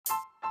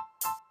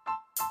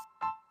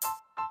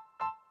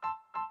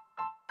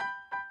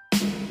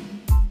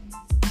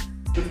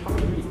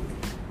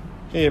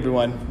Hey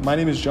everyone, my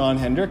name is John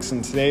Hendricks,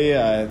 and today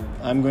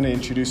I'm going to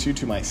introduce you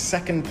to my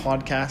second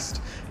podcast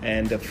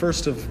and the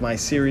first of my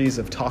series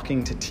of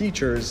talking to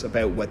teachers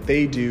about what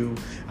they do,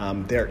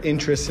 their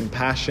interests and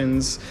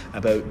passions,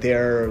 about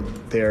their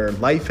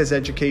life as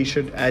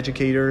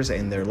educators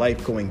and their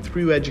life going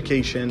through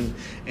education,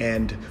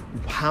 and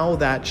how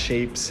that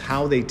shapes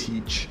how they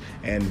teach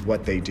and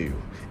what they do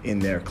in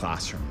their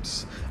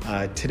classrooms.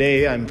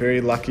 Today, I'm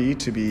very lucky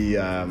to be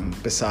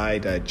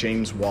beside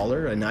James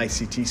Waller, an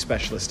ICT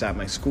specialist at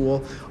my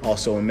school,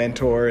 also a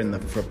mentor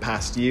for the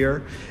past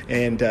year,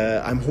 and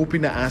I'm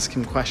hoping to ask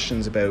him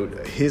questions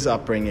about his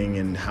upbringing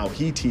and how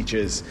he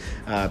teaches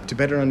to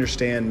better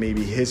understand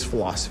maybe his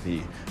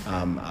philosophy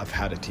of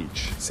how to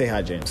teach. Say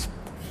hi, James.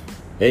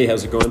 Hey,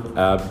 how's it going?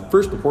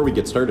 First, before we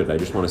get started, I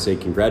just want to say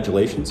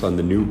congratulations on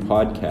the new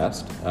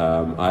podcast.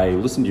 I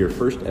listened to your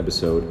first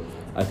episode.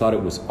 I thought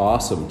it was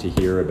awesome to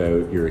hear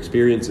about your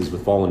experiences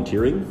with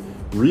volunteering.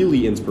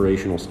 Really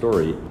inspirational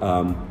story.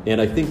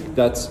 And I think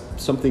that's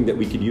something that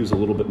we could use a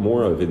little bit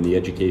more of in the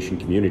education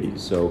community.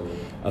 So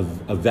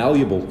a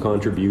valuable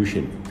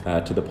contribution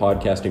to the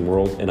podcasting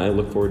world, and I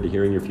look forward to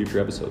hearing your future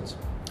episodes.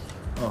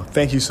 Oh,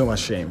 thank you so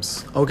much,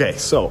 James. Okay,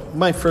 so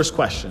my first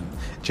question.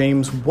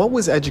 James, what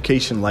was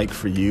education like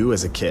for you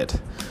as a kid?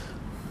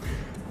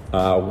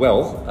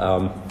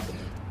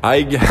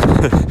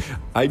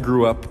 I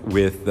grew up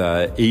with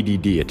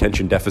ADD,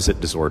 attention deficit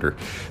disorder.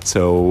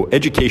 So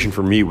education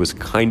for me was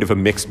kind of a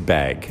mixed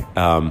bag.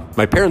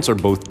 My parents are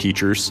both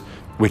teachers,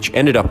 which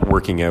ended up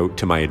working out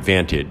to my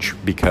advantage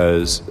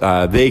because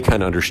they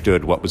kind of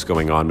understood what was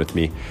going on with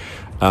me.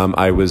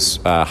 I was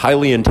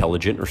highly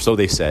intelligent, or so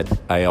they said.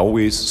 I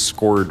always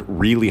scored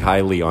really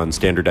highly on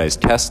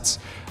standardized tests.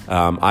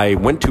 I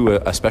went to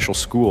a special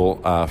school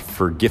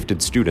for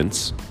gifted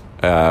students,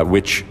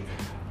 which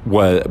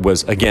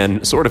was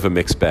again sort of a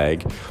mixed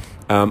bag,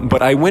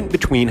 but I went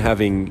between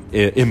having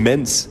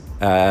immense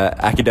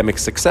academic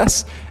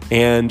success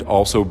and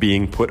also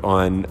being put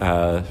on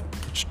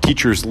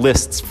teachers'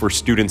 lists for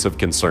students of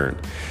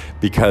concern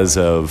because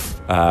of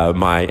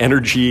my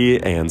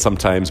energy and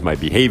sometimes my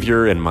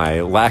behavior and my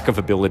lack of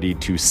ability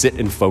to sit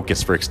and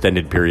focus for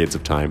extended periods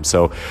of time.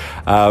 So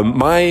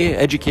my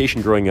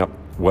education growing up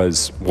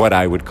was what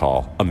I would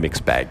call a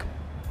mixed bag.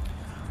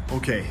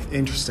 Okay,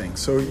 interesting.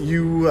 So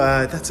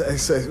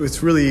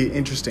it's really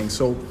interesting.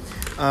 So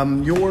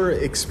your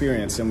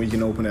experience, and we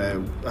can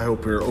I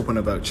hope we're open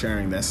about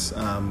sharing this,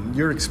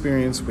 your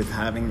experience with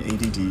having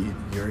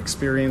ADD, your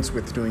experience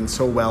with doing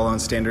so well on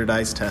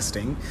standardized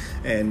testing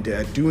and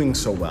doing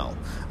so well.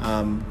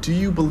 Do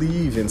you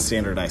believe in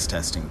standardized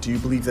testing? Do you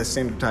believe that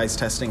standardized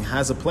testing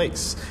has a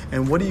place?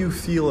 And what do you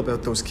feel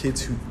about those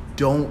kids who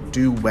don't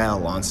do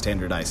well on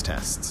standardized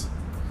tests?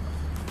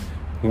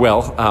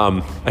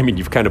 Well,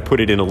 you've kind of put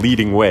it in a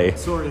leading way,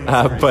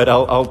 but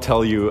I'll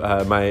tell you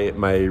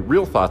my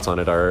real thoughts on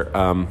it are,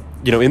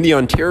 in the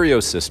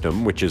Ontario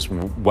system, which is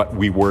what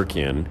we work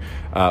in,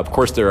 of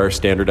course there are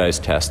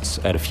standardized tests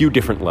at a few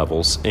different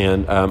levels,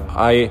 and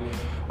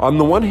on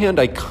the one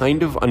hand, I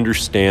kind of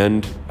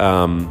understand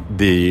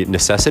the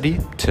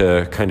necessity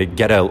to kind of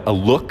get a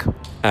look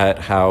at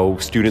how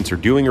students are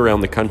doing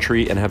around the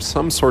country and have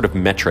some sort of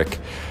metric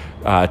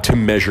to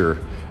measure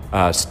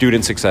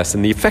student success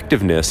and the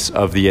effectiveness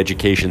of the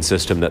education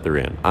system that they're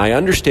in. I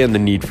understand the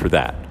need for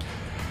that.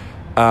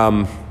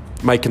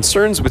 My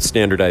concerns with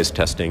standardized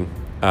testing,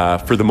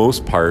 for the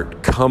most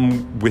part,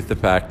 come with the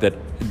fact that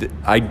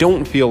I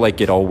don't feel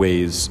like it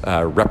always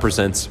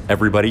represents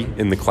everybody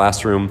in the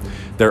classroom.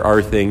 There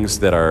are things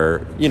that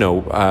are,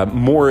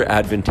 more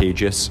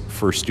advantageous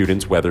for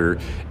students, whether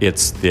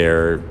it's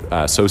their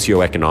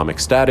socioeconomic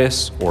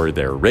status or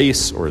their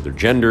race or their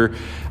gender.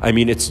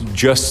 It's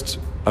just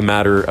a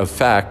matter of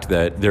fact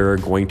that there are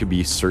going to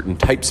be certain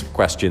types of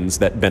questions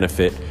that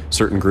benefit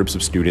certain groups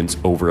of students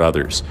over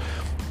others.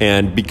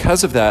 And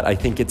because of that, I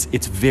think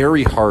it's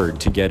very hard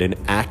to get an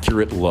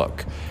accurate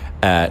look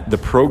at the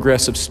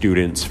progress of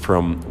students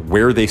from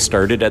where they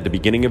started at the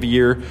beginning of a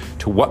year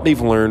to what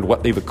they've learned,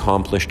 what they've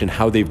accomplished, and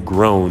how they've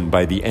grown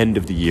by the end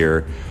of the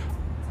year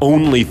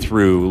only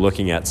through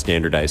looking at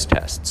standardized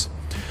tests.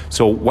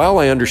 So while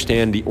I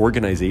understand the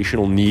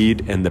organizational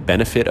need and the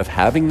benefit of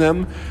having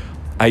them,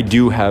 I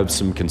do have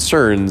some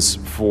concerns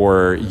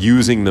for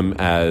using them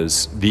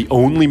as the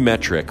only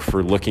metric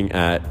for looking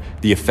at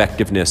the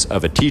effectiveness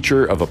of a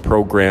teacher, of a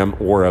program,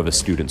 or of a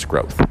student's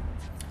growth.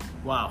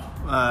 Wow,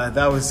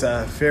 that was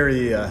a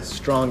very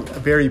strong,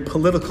 very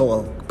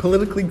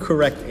politically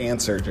correct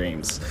answer,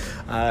 James.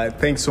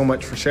 Thanks so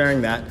much for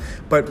sharing that.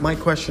 But my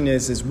question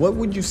is what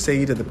would you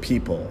say to the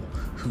people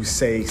who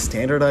say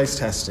standardized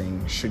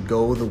testing should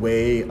go the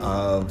way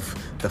of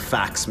the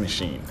fax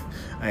machine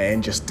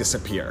and just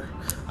disappear?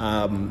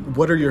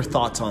 What are your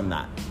thoughts on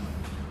that?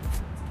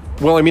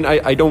 Well,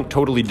 I don't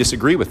totally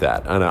disagree with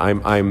that, and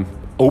I'm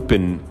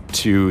open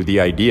to the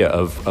idea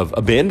of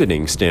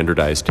abandoning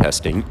standardized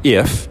testing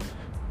if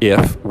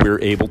we're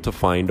able to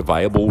find a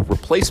viable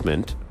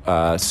replacement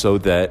so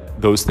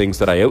that those things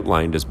that I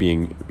outlined as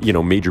being,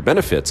 major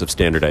benefits of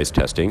standardized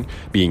testing,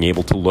 being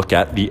able to look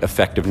at the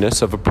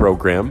effectiveness of a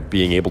program,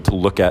 being able to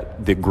look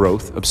at the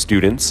growth of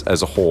students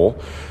as a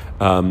whole,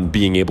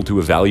 being able to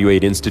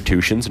evaluate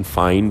institutions and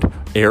find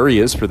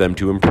areas for them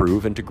to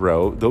improve and to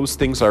grow, those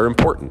things are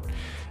important.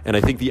 And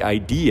I think the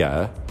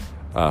idea,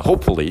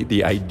 hopefully,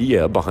 the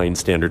idea behind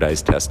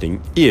standardized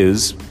testing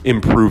is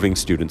improving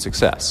student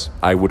success.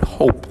 I would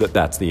hope that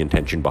that's the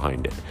intention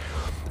behind it.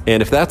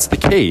 And if that's the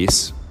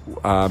case,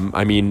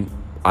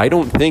 I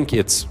don't think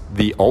it's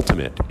the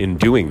ultimate in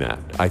doing that.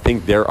 I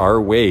think there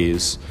are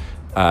ways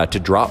to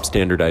drop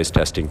standardized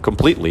testing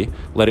completely,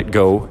 let it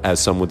go, as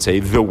some would say,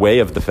 the way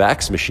of the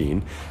fax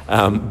machine.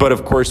 But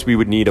of course, we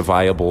would need a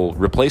viable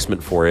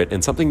replacement for it,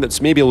 and something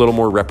that's maybe a little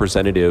more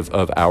representative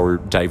of our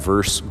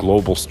diverse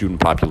global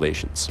student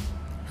populations.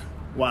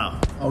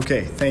 Wow.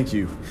 Okay, thank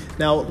you.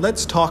 Now,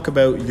 let's talk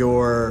about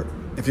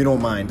if you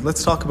don't mind,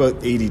 let's talk about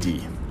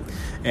ADD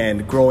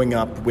and growing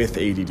up with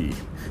ADD.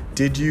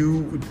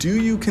 Do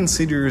you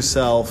consider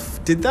yourself,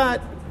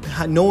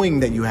 knowing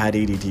that you had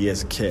ADD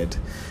as a kid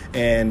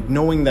and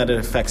knowing that it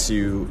affects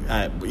you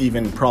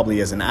even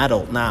probably as an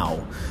adult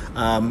now,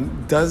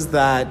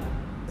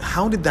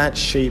 how did that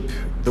shape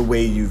the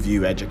way you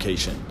view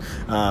education?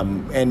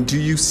 And do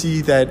you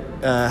see that,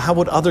 how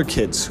about other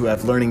kids who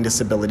have learning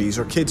disabilities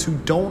or kids who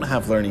don't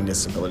have learning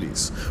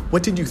disabilities?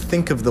 What did you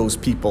think of those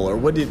people, or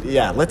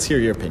let's hear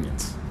your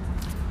opinions.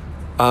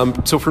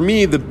 So for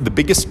me, the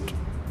biggest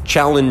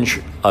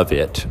challenge of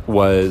it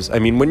was,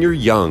 when you're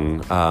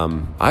young,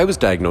 I was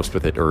diagnosed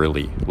with it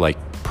early, like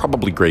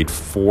probably grade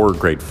 4,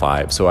 grade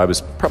 5. So I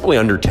was probably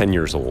under 10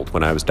 years old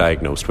when I was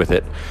diagnosed with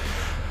it.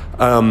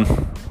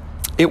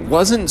 It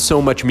wasn't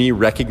so much me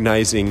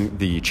recognizing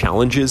the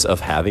challenges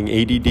of having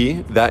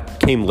ADD. That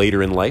came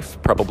later in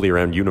life, probably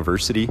around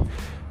university.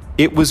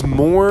 It was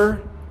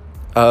more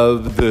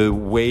of the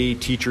way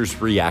teachers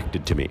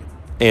reacted to me.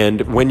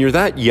 And when you're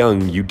that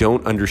young, you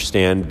don't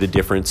understand the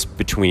difference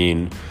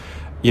between,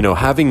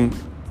 having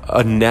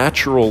a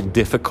natural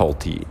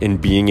difficulty in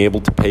being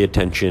able to pay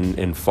attention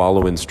and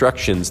follow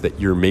instructions that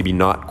you're maybe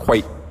not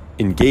quite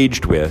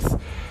engaged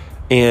with,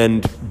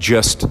 and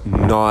just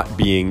not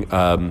being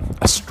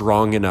a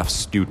strong enough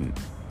student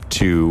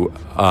to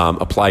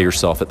apply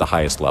yourself at the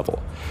highest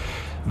level.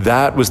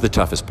 That was the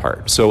toughest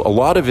part. So a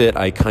lot of it,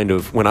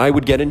 when I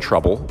would get in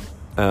trouble,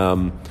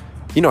 I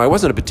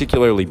wasn't a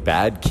particularly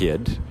bad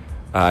kid.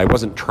 I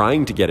wasn't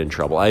trying to get in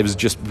trouble. I was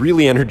just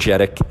really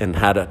energetic and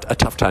had a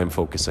tough time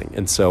focusing.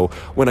 And so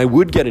when I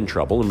would get in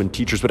trouble, and when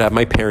teachers would have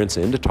my parents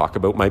in to talk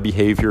about my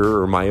behavior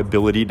or my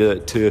ability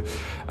to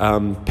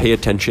pay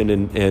attention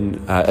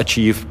and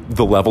achieve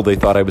the level they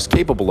thought I was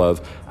capable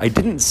of, I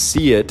didn't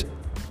see it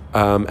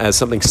as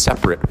something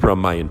separate from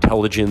my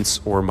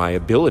intelligence or my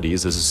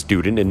abilities as a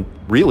student and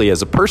really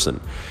as a person.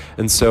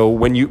 And so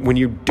when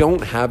you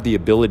don't have the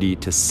ability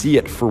to see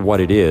it for what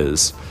it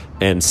is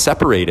and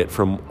separate it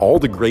from all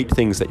the great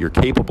things that you're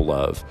capable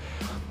of,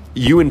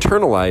 you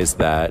internalize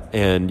that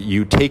and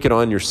you take it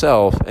on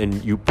yourself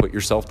and you put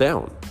yourself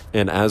down.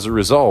 And as a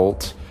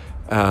result,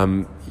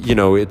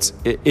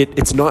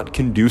 it's not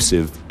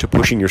conducive to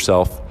pushing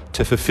yourself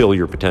to fulfill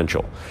your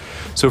potential.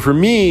 So for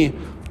me,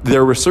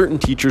 there were certain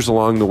teachers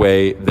along the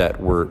way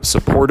that were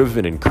supportive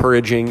and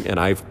encouraging, and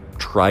I've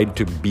tried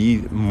to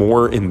be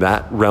more in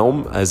that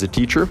realm as a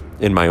teacher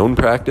in my own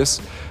practice.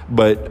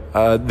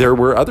 But there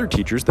were other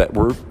teachers that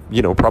were,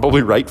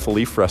 probably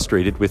rightfully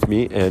frustrated with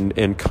me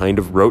and kind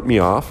of wrote me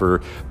off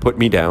or put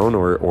me down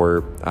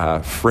or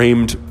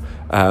framed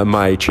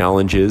my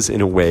challenges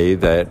in a way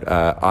that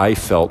I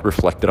felt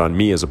reflected on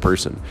me as a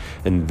person.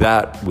 And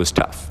that was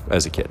tough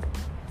as a kid.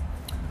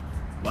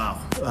 Wow.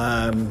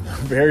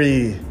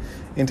 Very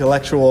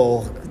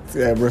intellectual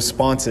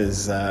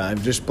responses.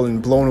 I've just been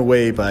blown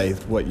away by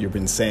what you've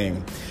been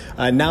saying.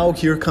 Now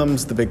here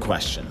comes the big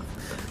question.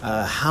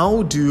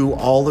 How do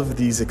all of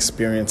these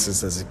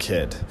experiences as a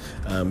kid,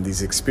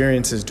 these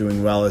experiences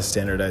doing well as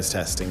standardized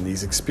testing,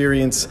 these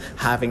experience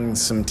having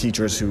some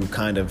teachers who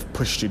kind of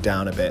pushed you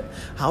down a bit,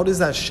 how does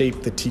that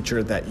shape the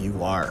teacher that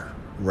you are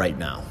right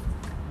now?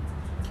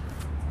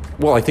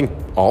 Well, I think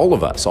all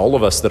of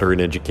us that are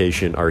in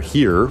education are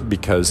here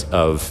because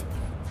of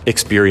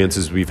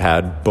experiences we've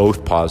had,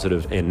 both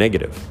positive and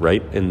negative,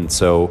 right? And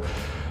so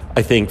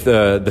I think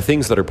the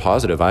things that are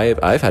positive,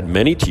 I've had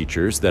many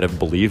teachers that have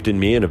believed in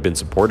me and have been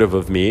supportive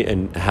of me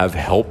and have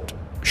helped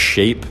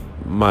shape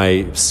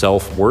my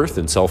self-worth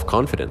and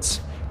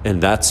self-confidence.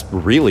 And that's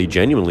really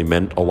genuinely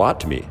meant a lot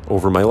to me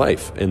over my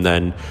life. And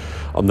then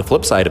on the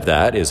flip side of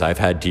that is I've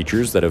had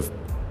teachers that have,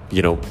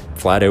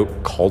 flat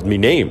out called me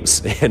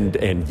names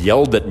and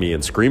yelled at me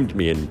and screamed at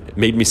me and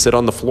made me sit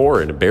on the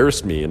floor and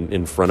embarrassed me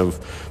in front of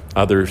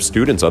other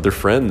students, other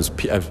friends.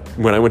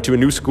 When I went to a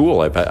new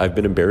school, I've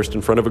been embarrassed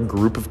in front of a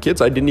group of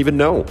kids I didn't even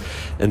know.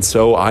 And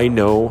so I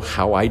know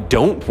how I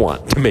don't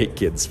want to make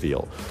kids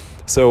feel.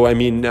 So,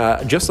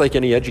 just like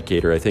any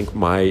educator, I think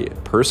my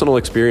personal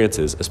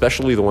experiences,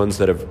 especially the ones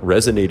that have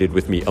resonated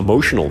with me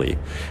emotionally,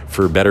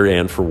 for better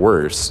and for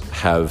worse,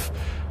 have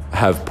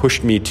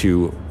pushed me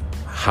to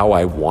how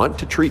I want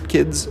to treat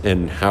kids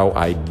and how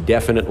I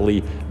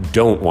definitely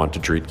don't want to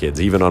treat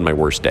kids, even on my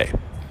worst day.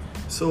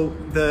 So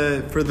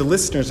for the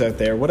listeners out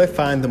there, what I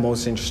find the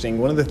most interesting,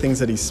 one of the things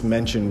that he's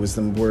mentioned was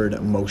the word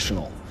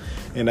emotional.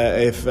 And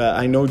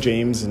I know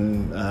James,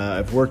 and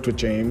I've worked with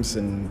James,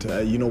 and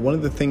one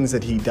of the things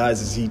that he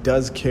does is he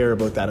does care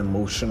about that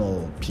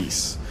emotional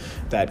piece,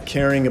 that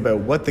caring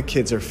about what the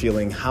kids are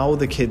feeling, how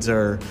the kids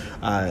are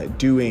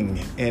doing.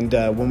 And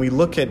when we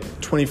look at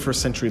 21st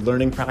century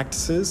learning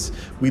practices,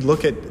 we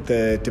look at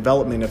the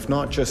development of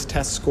not just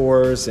test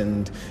scores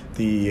and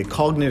the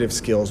cognitive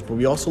skills, but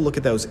we also look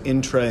at those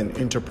intra and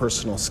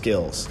interpersonal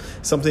skills,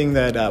 something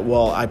that,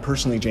 I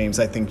personally, James,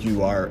 I think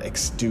you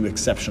do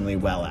exceptionally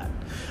well at.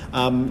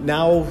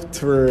 Now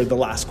for the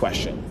last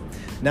question.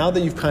 Now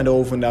that you've kind of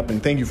opened up,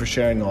 and thank you for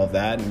sharing all of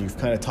that, and you've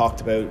kind of talked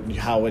about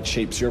how it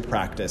shapes your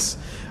practice,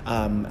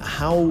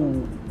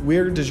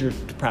 where does your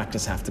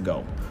practice have to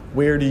go?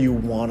 Where do you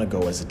want to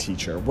go as a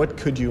teacher? What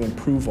could you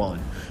improve on?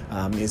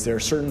 Is there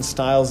certain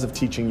styles of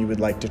teaching you would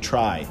like to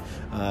try?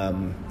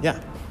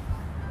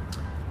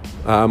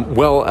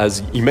 Well,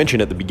 as you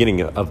mentioned at the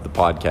beginning of the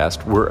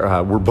podcast,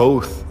 we're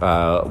both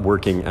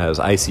working as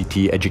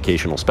ICT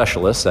educational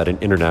specialists at an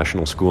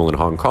international school in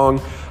Hong Kong.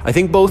 I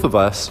think both of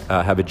us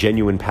have a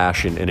genuine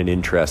passion and an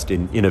interest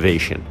in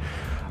innovation.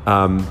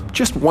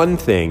 Just one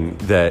thing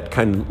that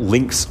kind of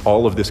links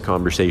all of this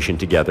conversation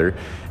together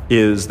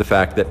is the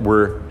fact that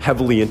we're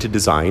heavily into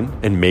design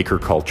and maker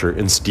culture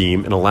and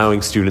STEAM, and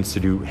allowing students to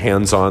do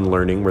hands-on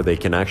learning where they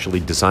can actually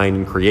design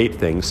and create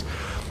things.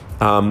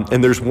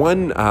 And there's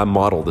one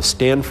model, the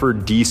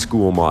Stanford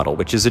D-School model,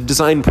 which is a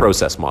design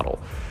process model.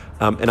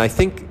 And I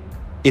think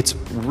it's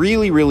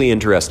really, really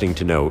interesting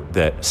to note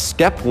that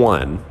step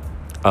one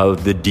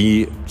of the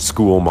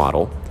D-School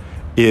model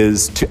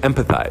is to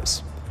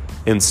empathize.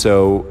 And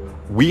so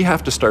we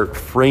have to start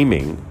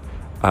framing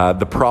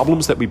the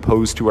problems that we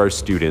pose to our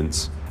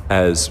students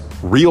as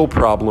real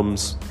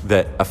problems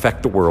that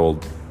affect the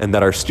world, and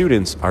that our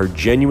students are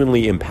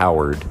genuinely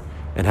empowered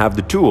and have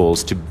the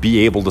tools to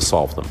be able to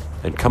solve them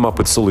and come up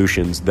with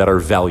solutions that are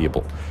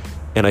valuable.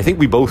 And I think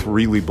we both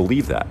really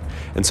believe that.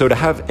 And so to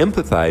have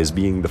empathize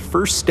being the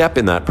first step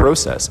in that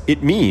process,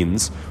 it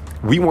means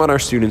we want our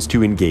students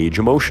to engage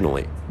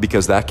emotionally,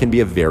 because that can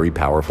be a very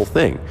powerful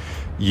thing.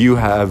 You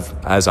have,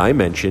 as I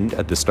mentioned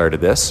at the start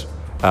of this,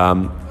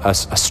 a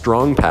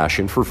strong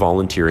passion for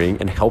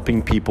volunteering and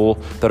helping people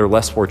that are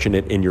less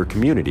fortunate in your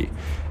community.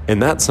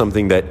 And that's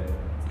something that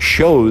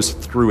shows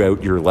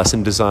throughout your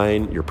lesson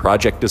design, your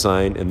project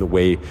design, and the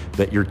way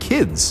that your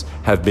kids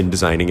have been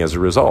designing as a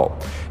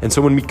result. And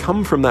so when we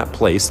come from that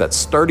place, that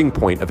starting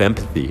point of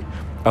empathy,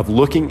 of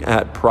looking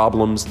at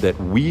problems that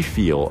we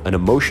feel an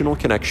emotional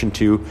connection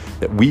to,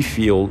 that we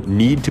feel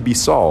need to be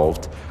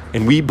solved,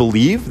 and we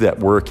believe that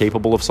we're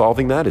capable of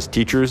solving that as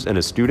teachers and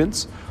as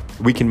students,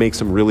 we can make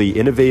some really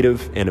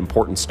innovative and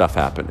important stuff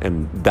happen.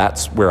 And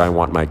that's where I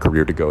want my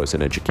career to go as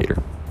an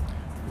educator.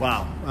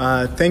 Wow.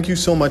 Thank you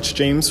so much,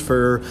 James,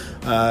 for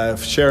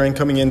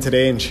coming in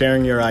today and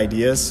sharing your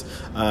ideas.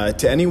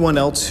 To anyone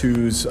else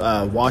who's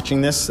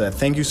watching this,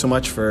 thank you so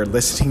much for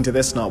listening to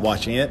this, not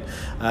watching it.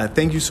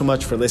 Thank you so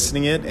much for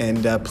listening it,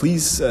 and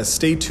please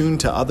stay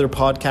tuned to other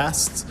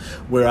podcasts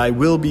where I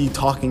will be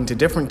talking to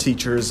different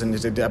teachers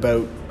and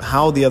about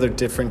how the other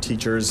different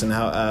teachers and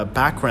how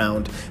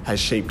background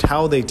has shaped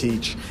how they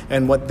teach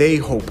and what they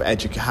hope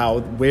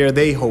where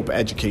they hope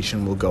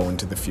education will go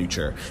into the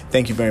future.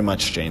 Thank you very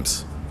much,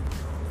 James.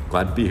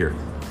 Glad to be here.